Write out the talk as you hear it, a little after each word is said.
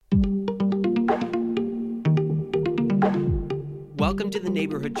Welcome to the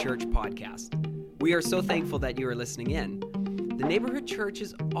Neighborhood Church podcast. We are so thankful that you are listening in. The Neighborhood Church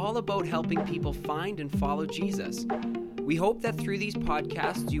is all about helping people find and follow Jesus. We hope that through these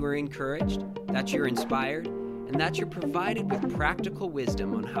podcasts you are encouraged, that you're inspired, and that you're provided with practical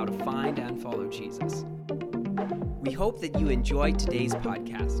wisdom on how to find and follow Jesus. We hope that you enjoy today's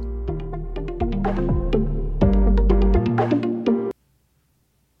podcast.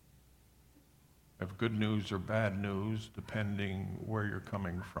 Have good news or bad news, depending where you're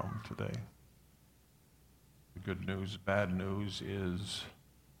coming from today. The good news, bad news is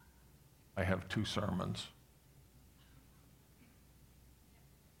I have 2 sermons.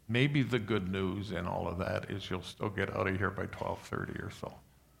 Maybe the good news in all of that is you'll still get out of here by 12:30 or so.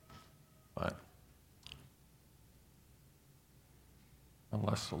 But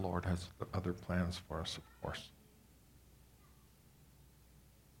unless the Lord has other plans for us, of course.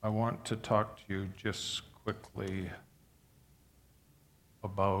 I want to talk to you just quickly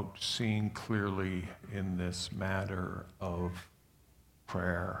about seeing clearly in this matter of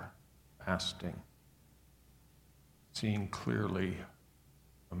prayer, fasting. Seeing clearly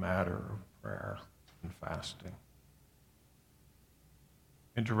the matter of prayer and fasting.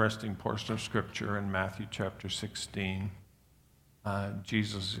 Interesting portion of scripture in Matthew chapter 16.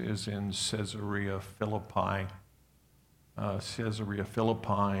 Jesus is in Caesarea Philippi. Caesarea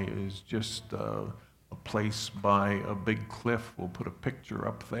Philippi is just a place by a big cliff. We'll put a picture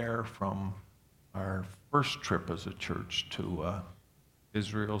up there from our first trip as a church to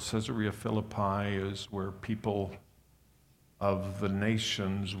Israel. Caesarea Philippi is where people of the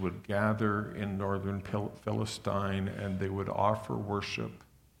nations would gather in northern Philistine, and they would offer worship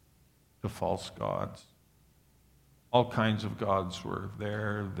to false gods. All kinds of gods were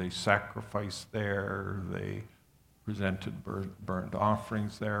there. They sacrificed there. They presented burnt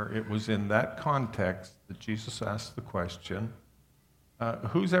offerings there. It was in that context that Jesus asked the question,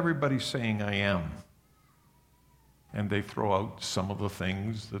 who's everybody saying I am? And they throw out some of the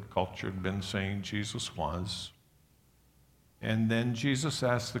things that culture had been saying Jesus was. And then Jesus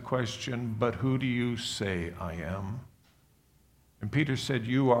asked the question, but who do you say I am? And Peter said,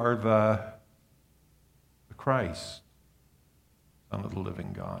 you are the Christ, Son of the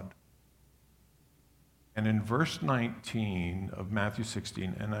living God. And in verse 19 of Matthew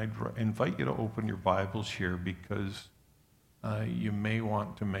 16, and I invite you to open your Bibles here because you may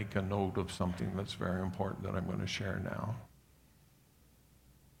want to make a note of something that's very important that I'm going to share now.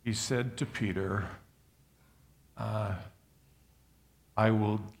 He said to Peter, I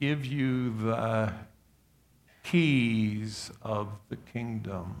will give you the keys of the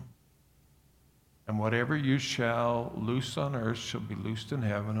kingdom. And whatever you shall loose on earth shall be loosed in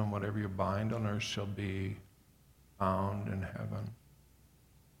heaven, and whatever you bind on earth shall be bound in heaven.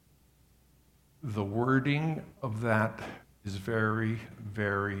 The wording of that is very,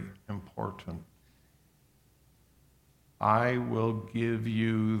 very important. I will give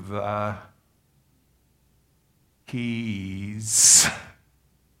you the keys,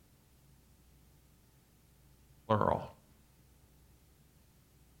 plural.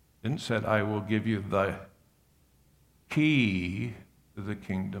 Didn't said, I will give you the key to the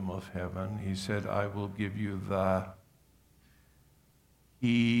kingdom of heaven. He said, I will give you the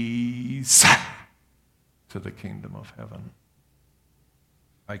keys to the kingdom of heaven.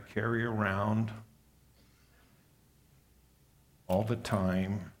 I carry around all the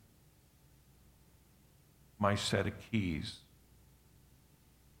time my set of keys.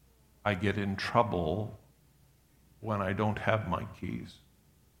 I get in trouble when I don't have my keys.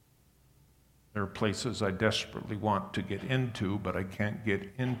 There are places I desperately want to get into, but I can't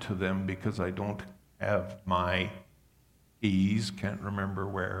get into them because I don't have my keys, can't remember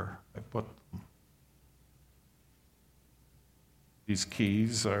where I put them. These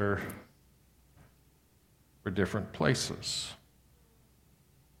keys are for different places.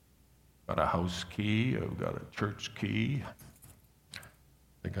 I've got a house key, I've got a church key.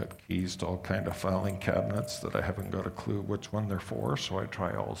 I got keys to all kind of filing cabinets that I haven't got a clue which one they're for, so I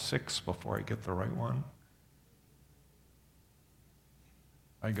try all 6 before I get the right one.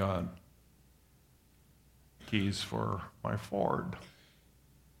 I got keys for my Ford.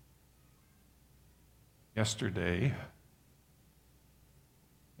 Yesterday,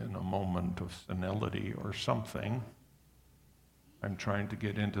 in a moment of senility or something, I'm trying to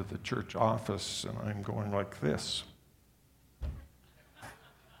get into the church office, and I'm going like this.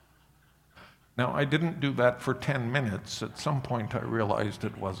 Now, I didn't do that for 10 minutes. At some point, I realized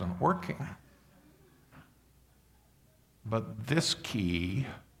it wasn't working. But this key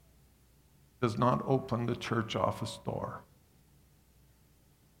does not open the church office door.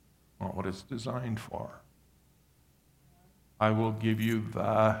 Not what it's designed for. I will give you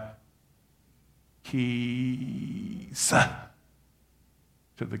the keys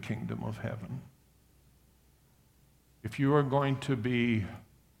to the kingdom of heaven. If you are going to be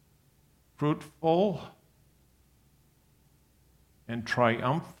fruitful and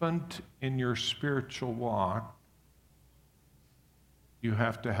triumphant in your spiritual walk, you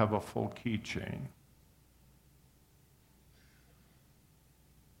have to have a full keychain.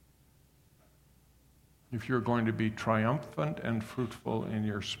 If you're going to be triumphant and fruitful in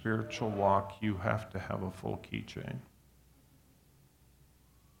your spiritual walk, you have to have a full keychain.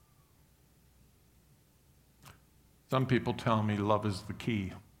 Some people tell me love is the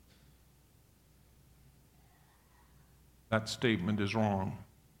key. That statement is wrong.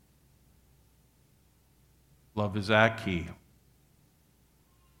 Love is a key.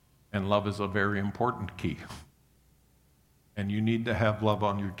 And love is a very important key. And you need to have love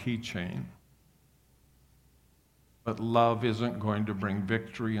on your keychain. But love isn't going to bring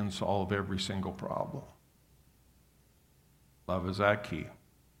victory and solve every single problem. Love is a key.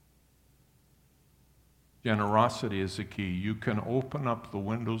 Generosity is the key. You can open up the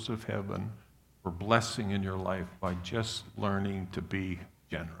windows of heaven for blessing in your life by just learning to be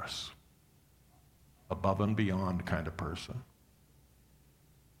generous. Above and beyond kind of person.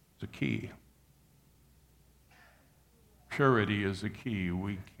 It's a key. Purity is the key.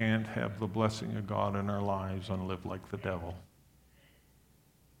 We can't have the blessing of God in our lives and live like the devil.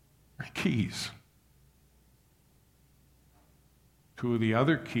 They're keys. Two of the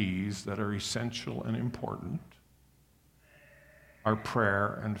other keys that are essential and important are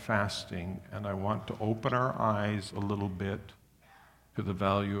prayer and fasting. And I want to open our eyes a little bit to the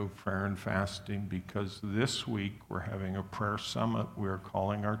value of prayer and fasting, because this week we're having a prayer summit. We're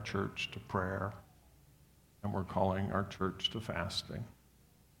calling our church to prayer. And we're calling our church to fasting.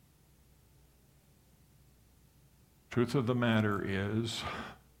 Truth of the matter is,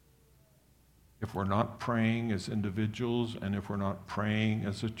 if we're not praying as individuals and if we're not praying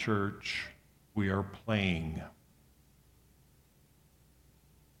as a church, we are playing.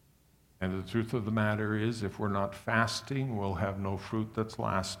 And the truth of the matter is, if we're not fasting, we'll have no fruit that's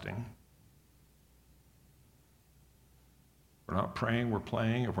lasting. If we're not praying, we're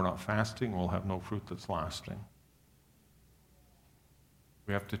playing. If we're not fasting, we'll have no fruit that's lasting.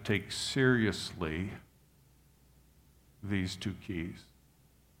 We have to take seriously these two keys.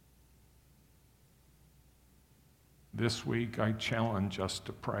 This week, I challenge us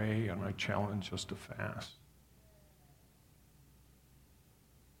to pray and I challenge us to fast.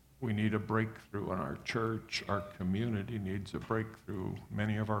 We need a breakthrough in our church. Our community needs a breakthrough.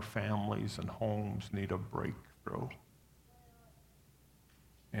 Many of our families and homes need a breakthrough.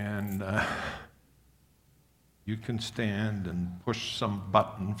 And you can stand and push some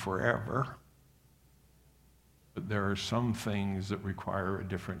button forever, but there are some things that require a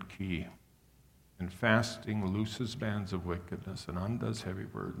different key. And fasting looses bands of wickedness and undoes heavy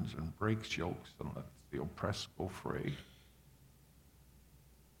burdens and breaks yokes and lets the oppressed go free.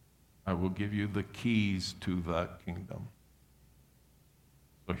 I will give you the keys to the kingdom.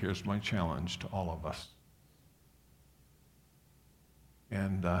 So here's my challenge to all of us.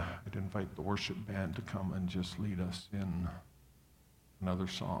 And I'd invite the worship band to come and just lead us in another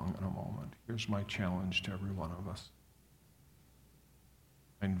song in a moment. Here's my challenge to every one of us.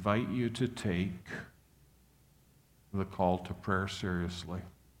 I invite you to take the call to prayer seriously.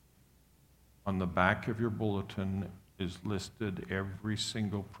 On the back of your bulletin is listed every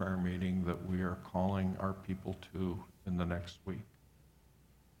single prayer meeting that we are calling our people to in the next week.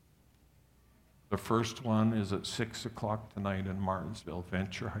 The first one is at 6 o'clock tonight in Martinsville,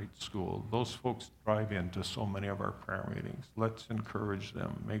 Venture Heights School. Those folks drive into so many of our prayer meetings. Let's encourage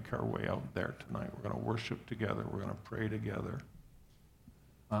them. Make our way out there tonight. We're going to worship together. We're going to pray together.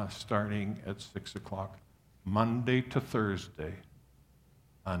 Starting at 6 o'clock, Monday to Thursday,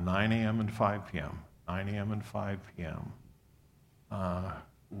 9 a.m. and 5 p.m. 9 a.m. and 5 p.m.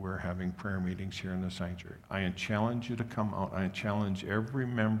 We're having prayer meetings here in the sanctuary. I challenge you to come out. I challenge every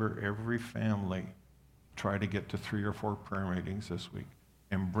member, every family, try to get to 3 or 4 prayer meetings this week.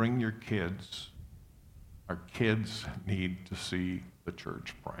 And bring your kids. Our kids need to see the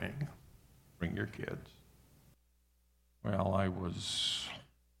church praying. Bring your kids. Well, I was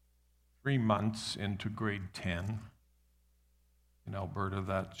 3 months into grade 10. In Alberta,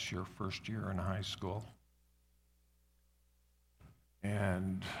 that's your first year in high school.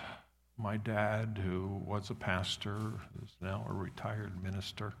 And my dad, who was a pastor, is now a retired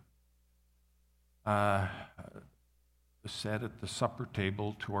minister, said at the supper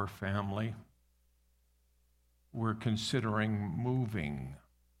table to our family, we're considering moving.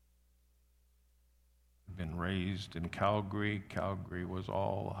 I've been raised in Calgary. Calgary was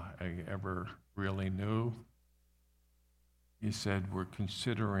all I ever really knew. He said, we're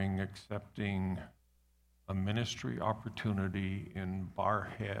considering accepting a ministry opportunity in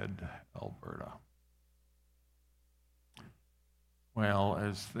Barrhead, Alberta. Well,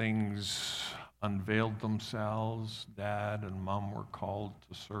 as things unveiled themselves, Dad and Mom were called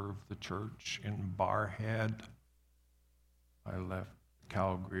to serve the church in Barrhead. I left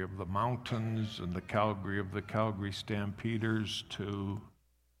Calgary of the Mountains and the Calgary of the Calgary Stampeders to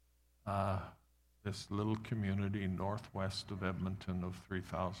this little community northwest of Edmonton of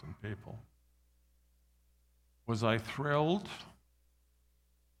 3,000 people. Was I thrilled?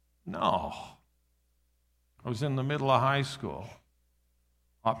 No. I was in the middle of high school.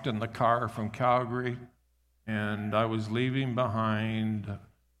 Hopped in the car from Calgary, and I was leaving behind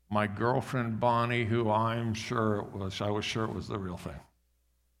my girlfriend Bonnie, who I was sure it was the real thing.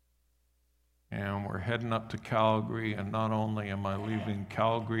 And we're heading up to Calgary, and not only am I leaving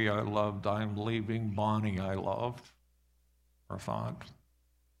Calgary I loved, I'm leaving Bonnie I loved, or thought.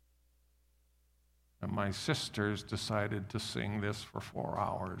 And my sisters decided to sing this for 4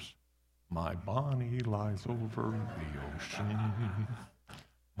 hours. My Bonnie lies over the ocean.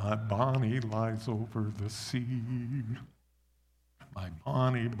 My Bonnie lies over the sea. My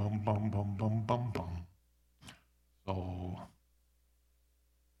Bonnie, bum, bum, bum, bum, bum, bum. So,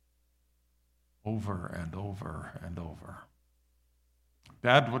 over and over and over.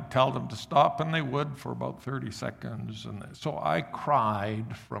 Dad would tell them to stop, and they would for about 30 seconds. And so I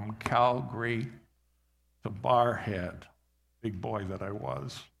cried from Calgary to Barrhead, big boy that I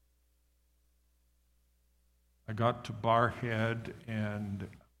was. I got to Barrhead, and it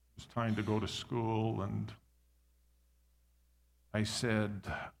was time to go to school, and I said,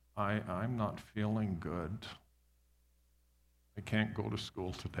 I'm not feeling good. I can't go to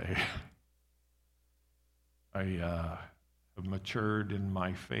school today. I have matured in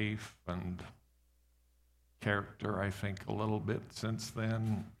my faith and character, I think, a little bit since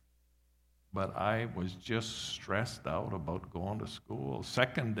then. But I was just stressed out about going to school.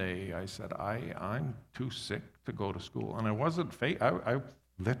 Second day, I said, I'm too sick to go to school. And I wasn't I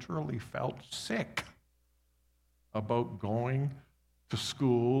literally felt sick about going to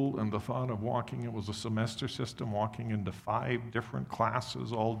school and the thought of walking. It was a semester system, walking into 5 different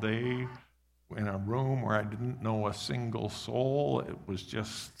classes all day in a room where I didn't know a single soul. It was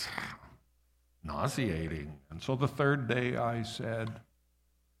just nauseating. And so the third day I said,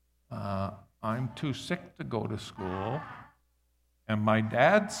 I'm too sick to go to school. And my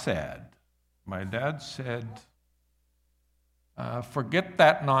dad said, forget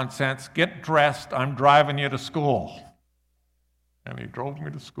that nonsense, get dressed, I'm driving you to school. And he drove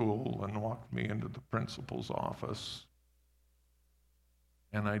me to school and walked me into the principal's office.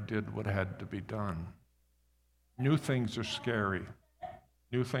 And I did what had to be done. New things are scary.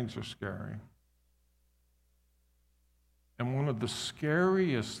 New things are scary. And one of the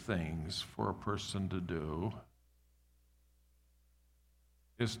scariest things for a person to do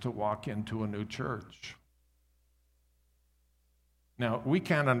is to walk into a new church. Now, we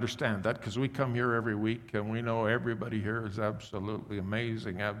can't understand that because we come here every week and we know everybody here is absolutely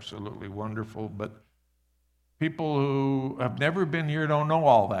amazing, absolutely wonderful, but people who have never been here don't know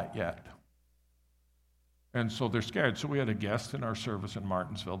all that yet. And so they're scared. So we had a guest in our service in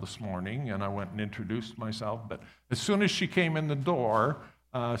Martensville this morning, and I went and introduced myself. But as soon as she came in the door,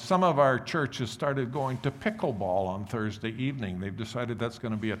 some of our churches started going to pickleball on Thursday evening. They've decided that's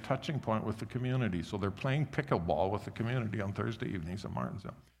going to be a touching point with the community. So they're playing pickleball with the community on Thursday evenings at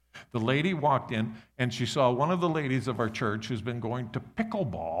Martensville. The lady walked in, and she saw one of the ladies of our church who's been going to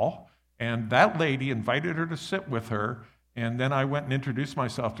pickleball, and that lady invited her to sit with her. And then I went and introduced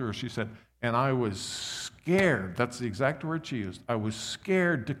myself to her. She said, and I was scared. That's the exact word she used. I was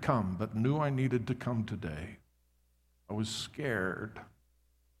scared to come, but knew I needed to come today. I was scared.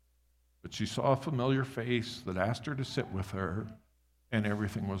 But she saw a familiar face that asked her to sit with her, and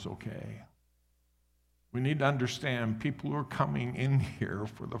everything was okay. We need to understand people who are coming in here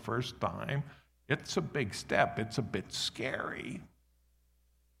for the first time, it's a big step. It's a bit scary.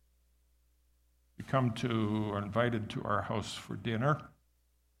 You come to or invited to our house for dinner.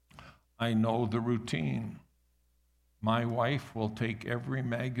 I know the routine. My wife will take every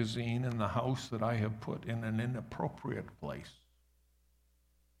magazine in the house that I have put in an inappropriate place,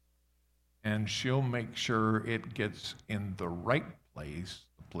 and she'll make sure it gets in the right place,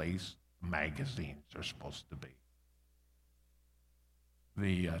 the place magazines are supposed to be.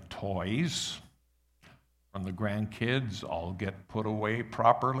 The toys from the grandkids all get put away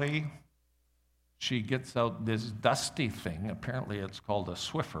properly. she gets out this dusty thing. Apparently it's called a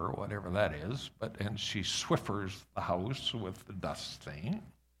Swiffer, whatever that is. And she Swiffers the house with the dust thing.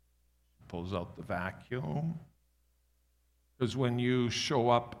 Pulls out the vacuum. Because when you show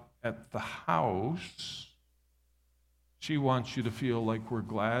up at the house, she wants you to feel like we're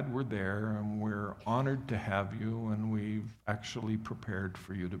glad we're there and we're honored to have you and we've actually prepared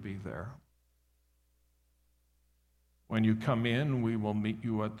for you to be there. When you come in, we will meet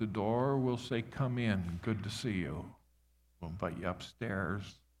you at the door. We'll say, come in, good to see you. We'll invite you upstairs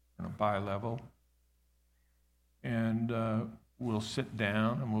in a bi-level. And we'll sit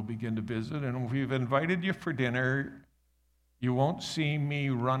down and we'll begin to visit. And if we've invited you for dinner, you won't see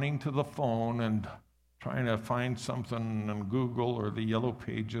me running to the phone and trying to find something on Google or the Yellow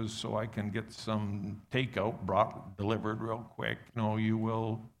Pages so I can get some takeout delivered real quick. No, you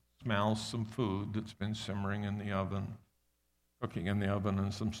will smell some food that's been simmering in the oven, cooking in the oven,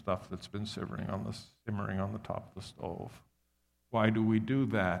 and some stuff that's been simmering on the top of the stove. Why do we do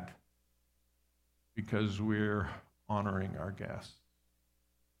that? Because we're honoring our guests.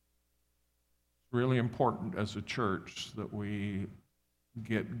 It's really important as a church that we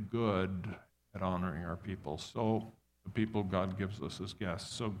get good at honoring our people. So the people God gives us as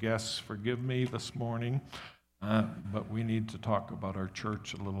guests. So guests, forgive me this morning. But we need to talk about our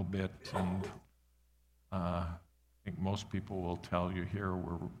church a little bit, and I think most people will tell you here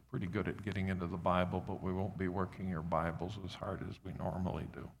we're pretty good at getting into the Bible, but we won't be working your Bibles as hard as we normally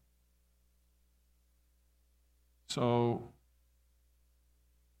do. So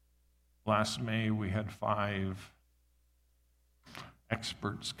last May we had 5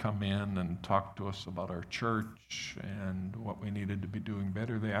 experts come in and talk to us about our church and what we needed to be doing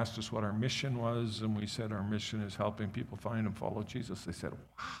better. They asked us what our mission was, and we said our mission is helping people find and follow Jesus. They said,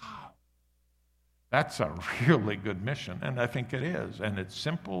 wow, that's a really good mission. And I think it is. And it's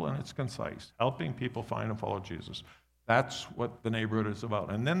simple and it's concise, helping people find and follow Jesus. That's what the neighborhood is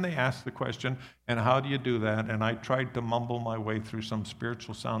about. And then they asked the question, and how do you do that? And I tried to mumble my way through some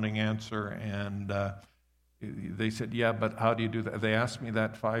spiritual sounding answer, and they said, yeah, but how do you do that? They asked me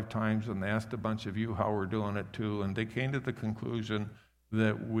that 5 times, and they asked a bunch of you how we're doing it too, and they came to the conclusion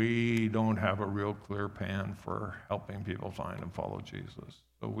that we don't have a real clear plan for helping people find and follow Jesus.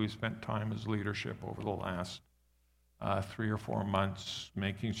 So we spent time as leadership over the last 3 or 4 months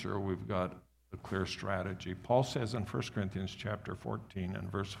making sure we've got a clear strategy. Paul says in 1 Corinthians chapter 14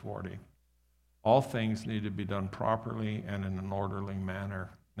 and verse 40, all things need to be done properly and in an orderly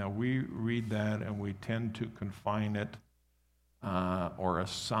manner. Now, we read that and we tend to confine it or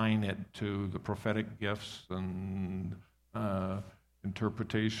assign it to the prophetic gifts and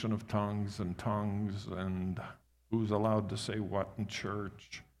interpretation of tongues and who's allowed to say what in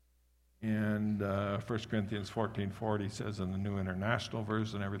church. And 1 Corinthians 14:40 says in the New International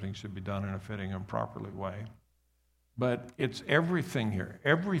Version, everything should be done in a fitting and properly way. But it's everything here,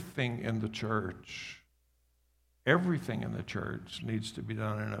 everything in the church needs to be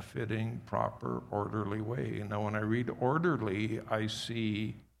done in a fitting, proper, orderly way. Now, when I read orderly, I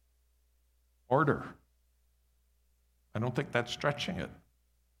see order. I don't think that's stretching it.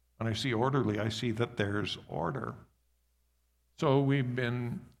 When I see orderly, I see that there's order. So we've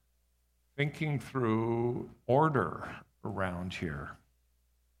been thinking through order around here.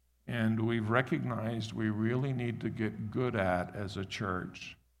 And we've recognized we really need to get good at, as a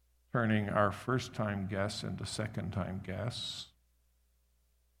church, turning our first-time guests into second-time guests.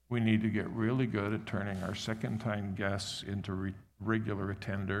 We need to get really good at turning our second-time guests into regular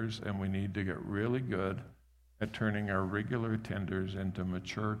attenders, and we need to get really good at turning our regular attenders into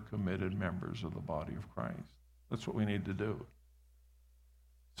mature, committed members of the body of Christ. That's what we need to do.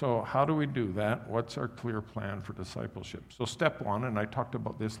 So how do we do that? What's our clear plan for discipleship? So step 1, and I talked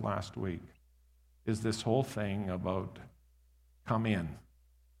about this last week, is this whole thing about come in.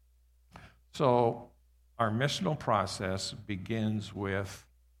 So our missional process begins with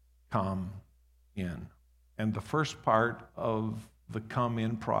come in. And the first part of the come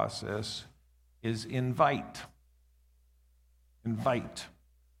in process is invite. Invite.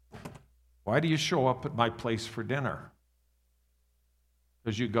 Why do you show up at my place for dinner?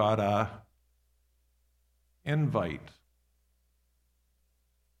 Because you got a invite.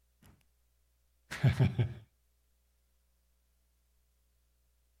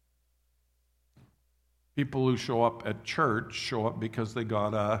 People who show up at church show up because they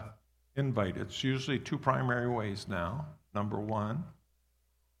got a invite. It's usually 2 primary ways now. Number 1,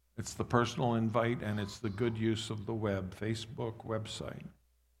 it's the personal invite, and it's the good use of the web, Facebook, website.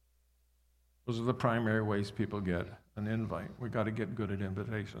 Those are the primary ways people get an invite. We got to get good at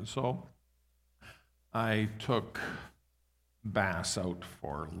invitations. So I took Bass out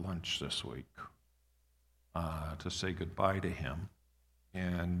for lunch this week. to say goodbye to him.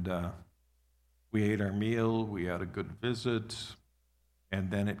 And we ate our meal, we had a good visit, and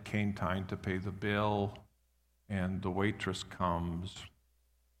then it came time to pay the bill, and the waitress comes,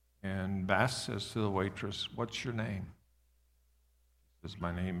 and Bass says to the waitress, "What's your name?" She says,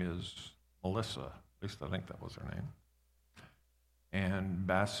 "My name is Melissa." At least I think that was her name. And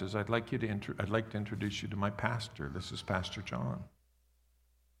Bass says, I'd like to introduce you to my pastor. This is Pastor John.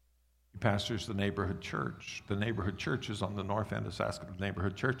 He pastors the neighborhood church. The neighborhood church is on the north end of Saskatoon. The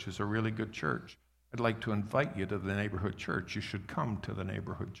neighborhood church is a really good church. I'd like to invite you to the neighborhood church. You should come to the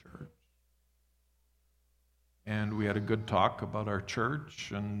neighborhood church. And we had a good talk about our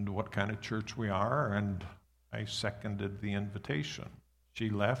church and what kind of church we are, and I seconded the invitation. She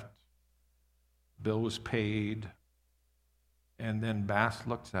left. Bill was paid. And then Bass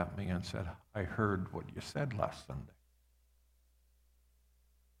looks at me and said, "I heard what you said last Sunday."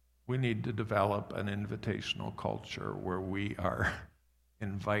 We need to develop an invitational culture where we are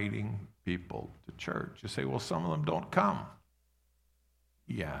inviting people to church. You say, "Well, some of them don't come."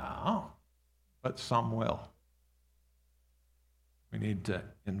 Yeah, but some will. We need to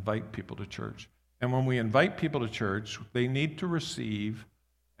invite people to church. And when we invite people to church, they need to receive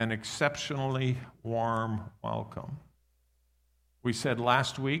an exceptionally warm welcome. We said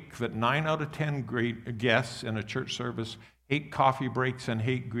last week that 9 out of 10 great guests in a church service hate coffee breaks and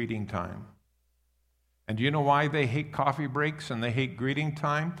hate greeting time. And do you know why they hate coffee breaks and they hate greeting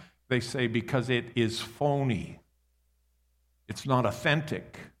time? They say because it is phony. It's not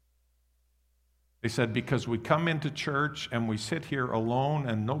authentic. They said because we come into church and we sit here alone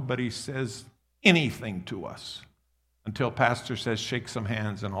and nobody says anything to us until pastor says shake some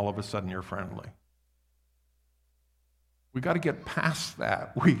hands and all of a sudden you're friendly. We got to get past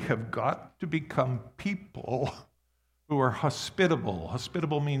that. We have got to become people who are hospitable.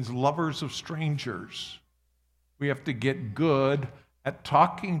 Hospitable means lovers of strangers. We have to get good at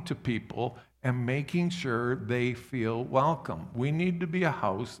talking to people and making sure they feel welcome. We need to be a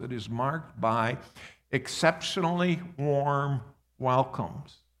house that is marked by exceptionally warm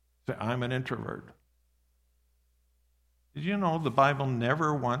welcomes. Say, "I'm an introvert." Did you know the Bible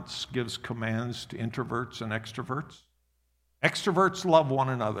never once gives commands to introverts and extroverts? Extroverts love one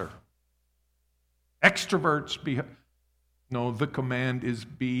another. No, the command is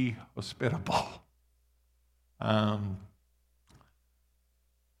be hospitable.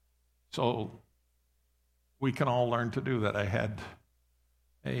 So we can all learn to do that. I had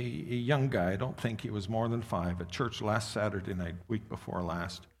a young guy, I don't think he was more than 5, at church last Saturday night, week before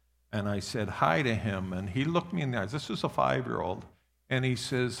last, and I said hi to him, and he looked me in the eyes. This was a 5-year-old, and he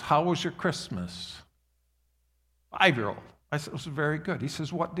says, "How was your Christmas?" 5-year-old. I said, "It was very good." He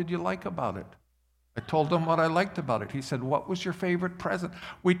says, "What did you like about it?" I told him what I liked about it. He said, "What was your favorite present?"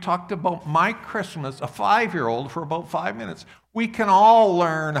 We talked about my Christmas, a 5-year-old, for about 5 minutes. We can all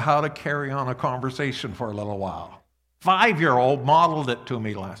learn how to carry on a conversation for a little while. 5-year-old modeled it to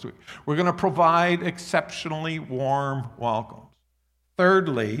me last week. We're going to provide exceptionally warm welcomes.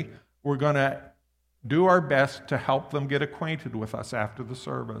 Thirdly, we're going to do our best to help them get acquainted with us after the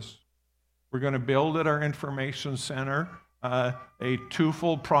service. We're going to build at our information center a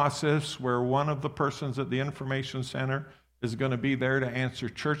twofold process where one of the persons at the information center is going to be there to answer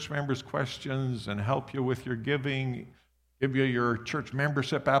church members' questions and help you with your giving, give you your church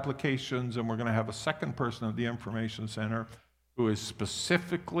membership applications, and we're going to have a second person at the information center who is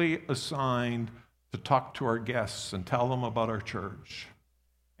specifically assigned to talk to our guests and tell them about our church.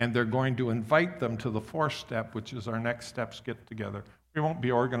 And they're going to invite them to the 4th step, which is our next steps get together. We won't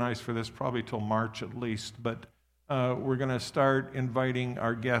be organized for this probably till March at least, but we're going to start inviting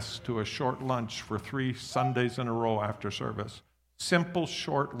our guests to a short lunch for 3 Sundays in a row after service. Simple,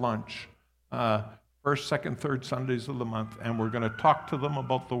 short lunch, first, second, third Sundays of the month, and we're going to talk to them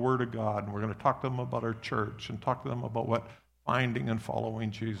about the Word of God, and we're going to talk to them about our church, and talk to them about what finding and following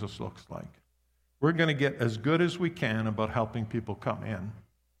Jesus looks like. We're going to get as good as we can about helping people come in.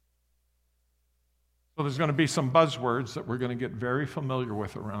 So there's going to be some buzzwords that we're going to get very familiar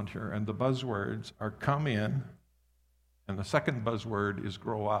with around here, and the buzzwords are come in, and the second buzzword is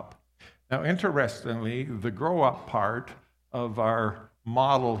grow up. Now, interestingly, the grow up part of our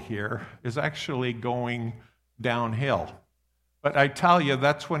model here is actually going downhill. But I tell you,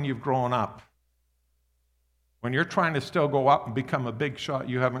 that's when you've grown up. When you're trying to still go up and become a big shot,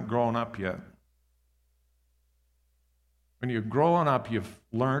 you haven't grown up yet. When you've grown up, you've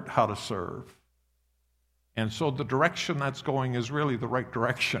learned how to serve. And so the direction that's going is really the right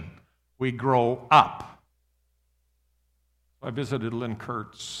direction. We grow up. I visited Lynn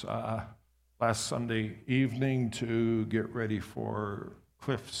Kurtz last Sunday evening to get ready for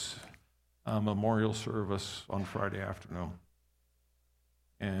Cliff's memorial service on Friday afternoon.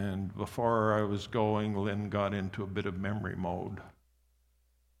 And before I was going, Lynn got into a bit of memory mode.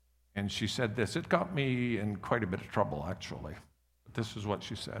 And she said this. It got me in quite a bit of trouble, actually. But this is what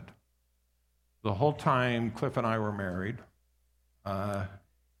she said. The whole time Cliff and I were married, I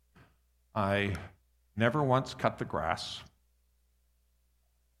never once cut the grass.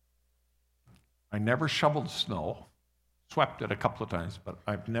 I never shoveled snow. Swept it a couple of times, but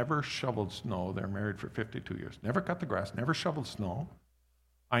I've never shoveled snow. They're married for 52 years. Never cut the grass, never shoveled snow.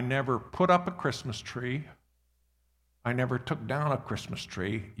 I never put up a Christmas tree. I never took down a Christmas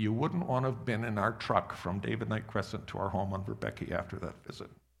tree. You wouldn't want to have been in our truck from David Knight Crescent to our home on Verbecke after that visit.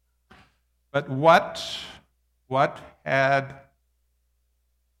 But what had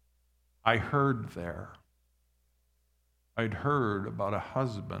I heard there? I'd heard about a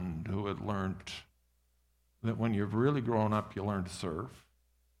husband who had learned that when you've really grown up, you learn to serve.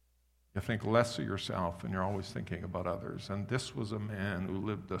 You think less of yourself, and you're always thinking about others. And this was a man who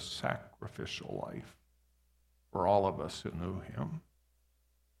lived a sacrificial life for all of us who knew him.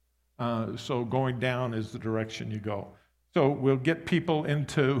 So going down is the direction you go. So we'll get people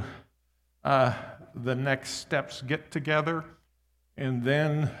into the next steps, get together, and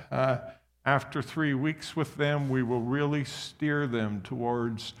then after 3 weeks with them, we will really steer them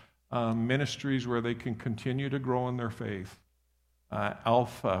towards ministries where they can continue to grow in their faith.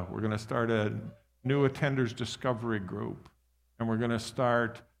 Alpha, we're going to start a new attenders discovery group, and we're going to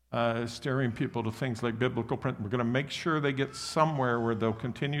start steering people to things like biblical print. We're going to make sure they get somewhere where they'll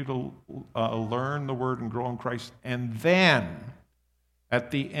continue to learn the Word and grow in Christ. And then,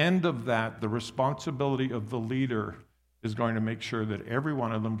 at the end of that, the responsibility of the leader is going to make sure that every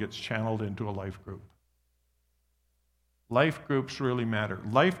one of them gets channeled into a life group. Life groups really matter.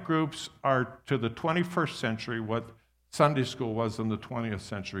 Life groups are, to the 21st century, what Sunday school was in the 20th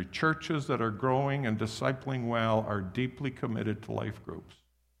century. Churches that are growing and discipling well are deeply committed to life groups.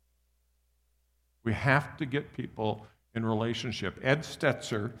 We have to get people in relationship. Ed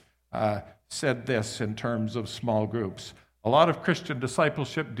Stetzer said this in terms of small groups. A lot of Christian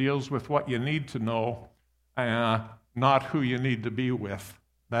discipleship deals with what you need to know, not who you need to be with.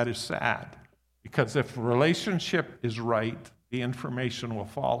 That is sad. Because if relationship is right, the information will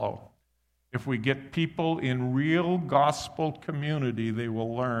follow. If we get people in real gospel community, they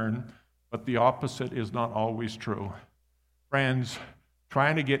will learn, but the opposite is not always true. Friends,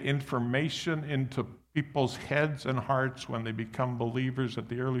 trying to get information into people's heads and hearts when they become believers at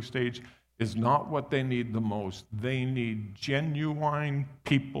the early stage is not what they need the most. They need genuine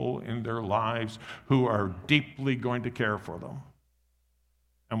people in their lives who are deeply going to care for them.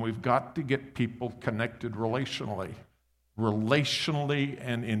 And we've got to get people connected relationally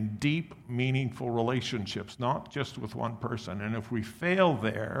and in deep, meaningful relationships, not just with one person. And if we fail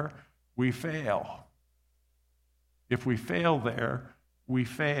there, we fail. If we fail there, we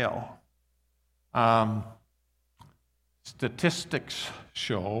fail. Statistics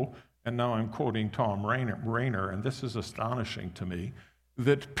show, and now I'm quoting Tom Rainer, and this is astonishing to me,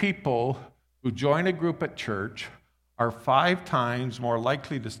 that people who join a group at church are 5 times more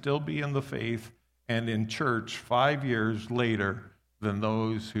likely to still be in the faith and in church 5 years later than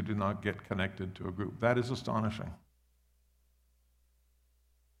those who do not get connected to a group. That is astonishing.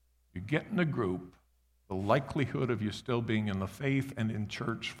 You get in a group, the likelihood of you still being in the faith and in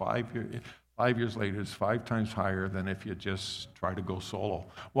church 5 years later is 5 times higher than if you just try to go solo.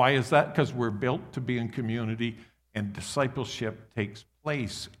 Why is that? Because we're built to be in community, and discipleship takes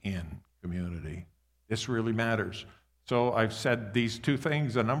place in community. This really matters. So I've said these 2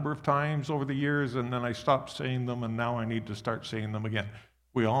 things a number of times over the years, and then I stopped saying them, and now I need to start saying them again.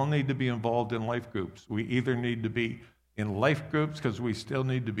 We all need to be involved in life groups. We either need to be in life groups because we still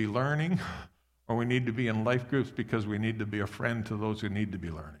need to be learning, or we need to be in life groups because we need to be a friend to those who need to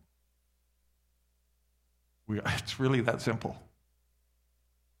be learning. It's really that simple.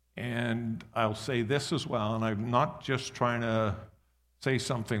 And I'll say this as well, and I'm not just trying to say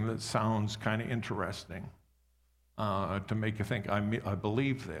something that sounds kind of interesting to make you think, I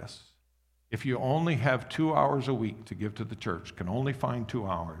believe this. If you only have 2 hours a week to give to the church, can only find 2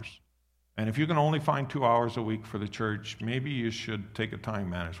 hours, and if you can only find 2 hours a week for the church, maybe you should take a time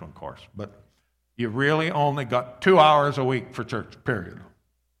management course. But you really only got 2 hours a week for church, period.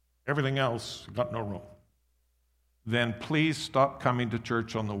 Everything else, got no room. Then please stop coming to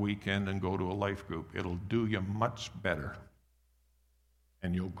church on the weekend and go to a life group. It'll do you much better.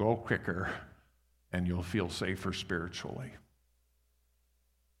 And you'll go quicker, and you'll feel safer spiritually.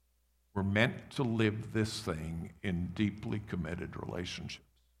 We're meant to live this thing in deeply committed relationships.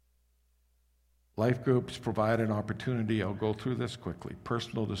 Life groups provide an opportunity, I'll go through this quickly,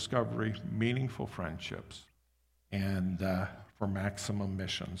 personal discovery, meaningful friendships, and for maximum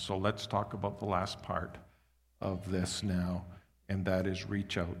mission. So let's talk about the last part of this now, and that is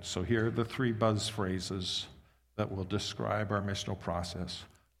reach out. So here are the 3 buzz phrases that will describe our missional process.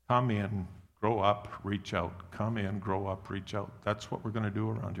 Come in, grow up, reach out. Come in, grow up, reach out. That's what we're going to do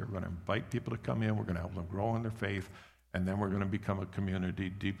around here. We're going to invite people to come in. We're going to help them grow in their faith. And then we're going to become a community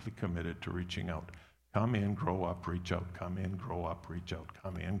deeply committed to reaching out. Come in, grow up, reach out. Come in, grow up, reach out.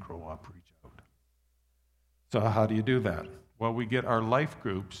 Come in, grow up, reach out. So how do you do that? Well, we get our life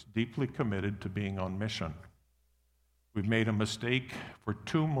groups deeply committed to being on mission. We've made a mistake for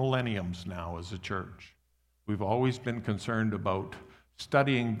 2 millenniums now as a church. We've always been concerned about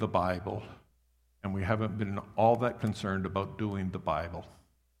studying the Bible, and we haven't been all that concerned about doing the Bible.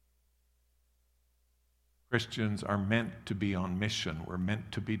 Christians are meant to be on mission. We're meant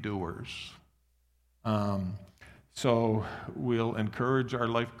to be doers. So we'll encourage our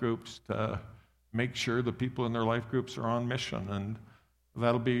life groups to make sure the people in their life groups are on mission, and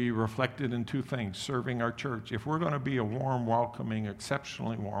that'll be reflected in 2 things. Serving our church. If we're going to be a warm, welcoming,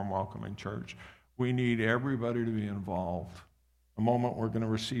 exceptionally warm, welcoming church, we need everybody to be involved. The moment we're going to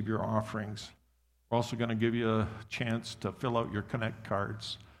receive your offerings, we're also going to give you a chance to fill out your Connect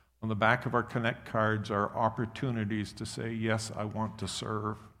cards. On the back of our Connect cards are opportunities to say, yes, I want to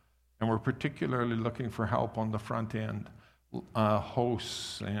serve. And we're particularly looking for help on the front end,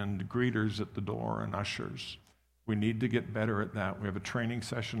 hosts and greeters at the door and ushers. We need to get better at that. We have a training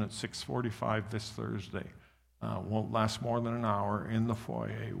session at 6:45 this Thursday. Won't last more than an hour in the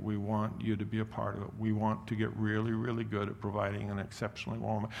foyer. We want you to be a part of it. We want to get really, really good at providing an exceptionally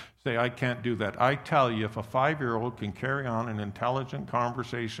warm. Say, I can't do that. I tell you, if a 5-year-old can carry on an intelligent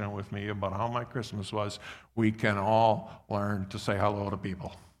conversation with me about how my Christmas was, we can all learn to say hello to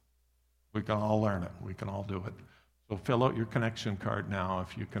people. We can all learn it. We can all do it. So fill out your connection card now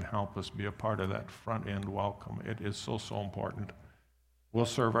if you can help us be a part of that front end welcome. It is so, so important. We'll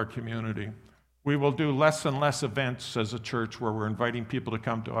serve our community. We will do less and less events as a church where we're inviting people to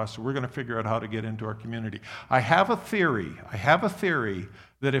come to us. We're going to figure out how to get into our community. I have a theory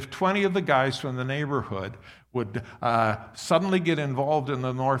that if 20 of the guys from the neighborhood would suddenly get involved in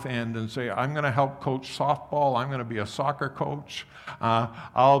the North End and say, I'm going to help coach softball, I'm going to be a soccer coach,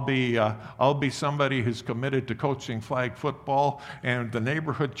 I'll be somebody who's committed to coaching flag football, and the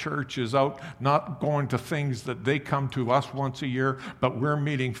neighborhood church is out not going to things that they come to us once a year, but we're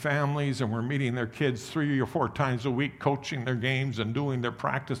meeting families and we're meeting their kids 3 or 4 times a week, coaching their games and doing their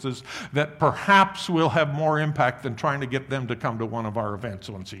practices, that perhaps will have more impact than trying to get them to come to one of our events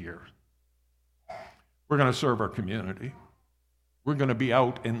once a year. We're going to serve our community. We're going to be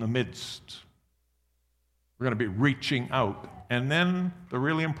out in the midst. We're going to be reaching out. And then the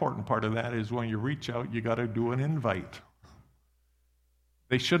really important part of that is when you reach out, you got to do an invite.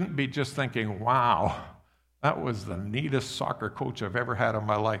 They shouldn't be just thinking, wow, that was the neatest soccer coach I've ever had in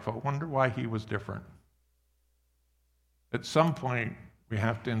my life. I wonder why he was different. At some point, we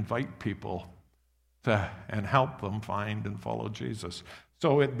have to invite people and help them find and follow Jesus.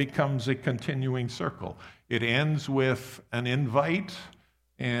 So it becomes a continuing circle. It ends with an invite,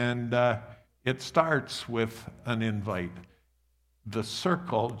 and it starts with an invite. The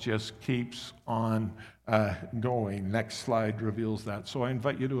circle just keeps on going. Next slide reveals that. So I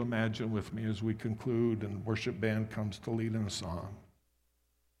invite you to imagine with me as we conclude and worship band comes to lead in a song.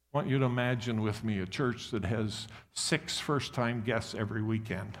 I want you to imagine with me a church that has 6 first-time guests every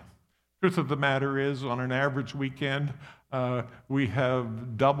weekend. Truth of the matter is, on an average weekend, we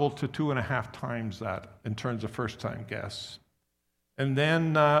have double to 2.5 times that in terms of first-time guests. And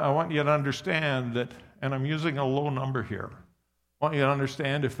then I want you to understand that, and I'm using a low number here, I want you to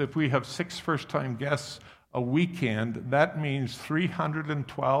understand if we have 6 first-time guests a weekend, that means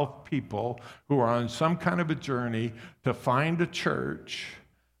 312 people who are on some kind of a journey to find a church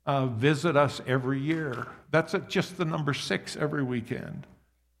visit us every year. That's at just the number 6 every weekend.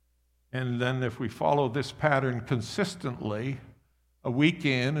 And then if we follow this pattern consistently, a week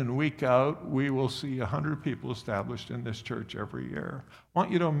in and week out, we will see 100 people established in this church every year. I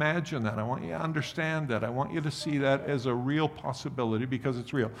want you to imagine that. I want you to understand that. I want you to see that as a real possibility because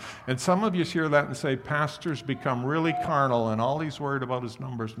it's real. And some of you hear that and say, pastors become really carnal and all he's worried about is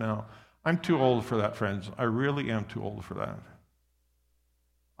numbers now. I'm too old for that, friends. I really am too old for that.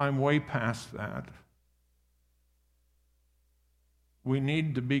 I'm way past that. We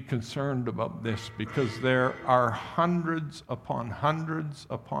need to be concerned about this because there are hundreds upon hundreds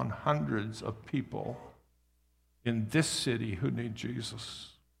upon hundreds of people in this city who need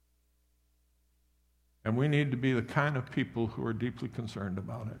Jesus. And we need to be the kind of people who are deeply concerned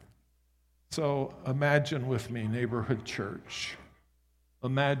about it. So imagine with me, Neighborhood Church.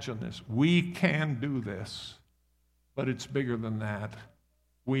 Imagine this. We can do this, but it's bigger than that.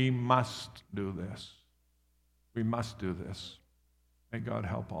 We must do this. We must do this. May God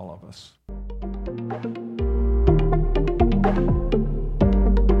help all of us.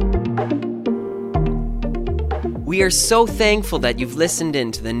 We are so thankful that you've listened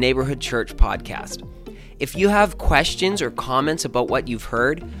in to the Neighborhood Church podcast. If you have questions or comments about what you've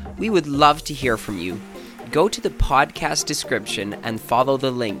heard, we would love to hear from you. Go to the podcast description and follow the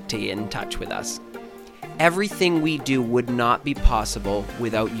link to get in touch with us. Everything we do would not be possible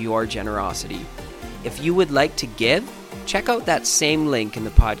without your generosity. If you would like to give, check out that same link in the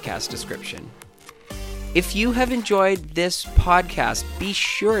podcast description. If you have enjoyed this podcast, be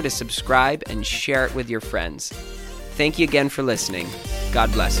sure to subscribe and share it with your friends. Thank you again for listening.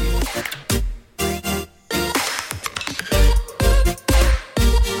 God bless you.